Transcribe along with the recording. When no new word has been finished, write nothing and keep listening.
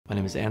My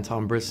name is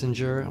Anton.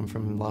 I'm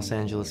from Los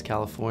Angeles,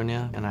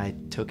 California, and I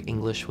took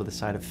English with a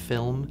side of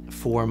film.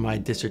 For my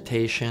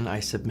dissertation,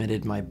 I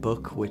submitted my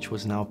book, which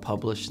was now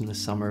published in the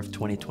summer of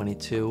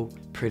 2022.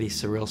 Pretty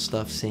surreal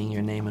stuff, seeing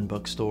your name in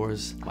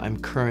bookstores. I'm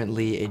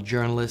currently a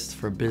journalist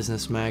for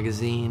Business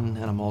Magazine,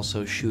 and I'm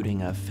also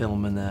shooting a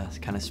film in the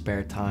kind of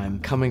spare time.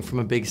 Coming from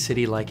a big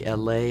city like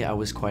LA, I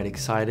was quite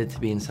excited to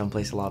be in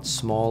someplace a lot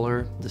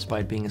smaller,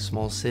 despite being a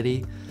small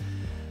city.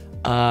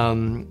 I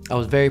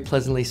was very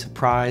pleasantly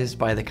surprised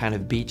by the kind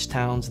of beach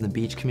towns and the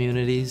beach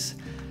communities.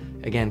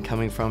 Again,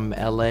 coming from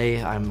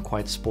LA, I'm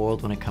quite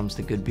spoiled when it comes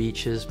to good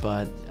beaches,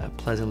 but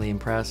pleasantly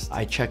impressed.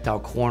 I checked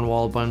out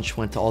Cornwall a bunch,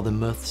 went to all the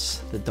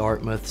myths, the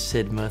Dartmouth,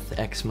 Sidmouth,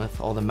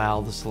 Exmouth, all the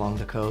mouths along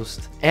the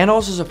coast. And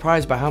also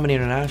surprised by how many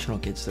international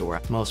kids there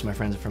were. Most of my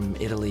friends are from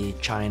Italy,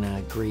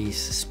 China,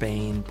 Greece,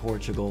 Spain,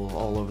 Portugal,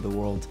 all over the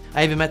world.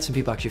 I even met some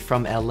people actually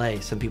from LA,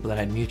 some people that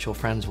I had mutual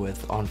friends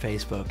with on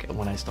Facebook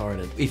when I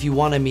started. If you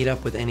want to meet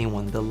up with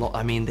anyone,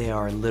 they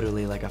are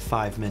literally like a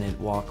 5-minute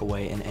walk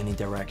away in any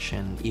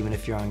direction, even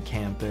if you're on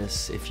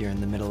campus, if you're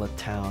in the middle of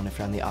town, if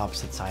you're on the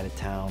opposite side of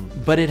town.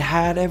 But it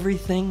had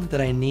everything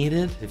that I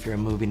needed. If you're a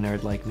movie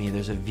nerd like me,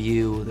 there's a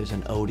view, there's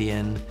an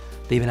Odeon,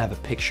 they even have a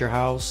picture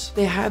house.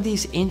 They have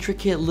these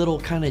intricate little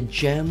kind of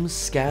gems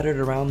scattered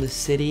around the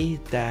city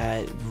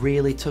that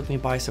really took me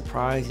by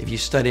surprise. If you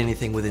study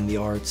anything within the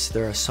arts,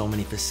 there are so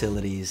many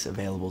facilities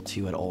available to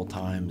you at all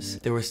times.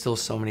 There were still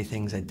so many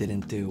things I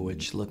didn't do,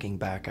 which looking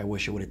back, I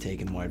wish I would have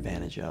taken more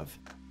advantage of.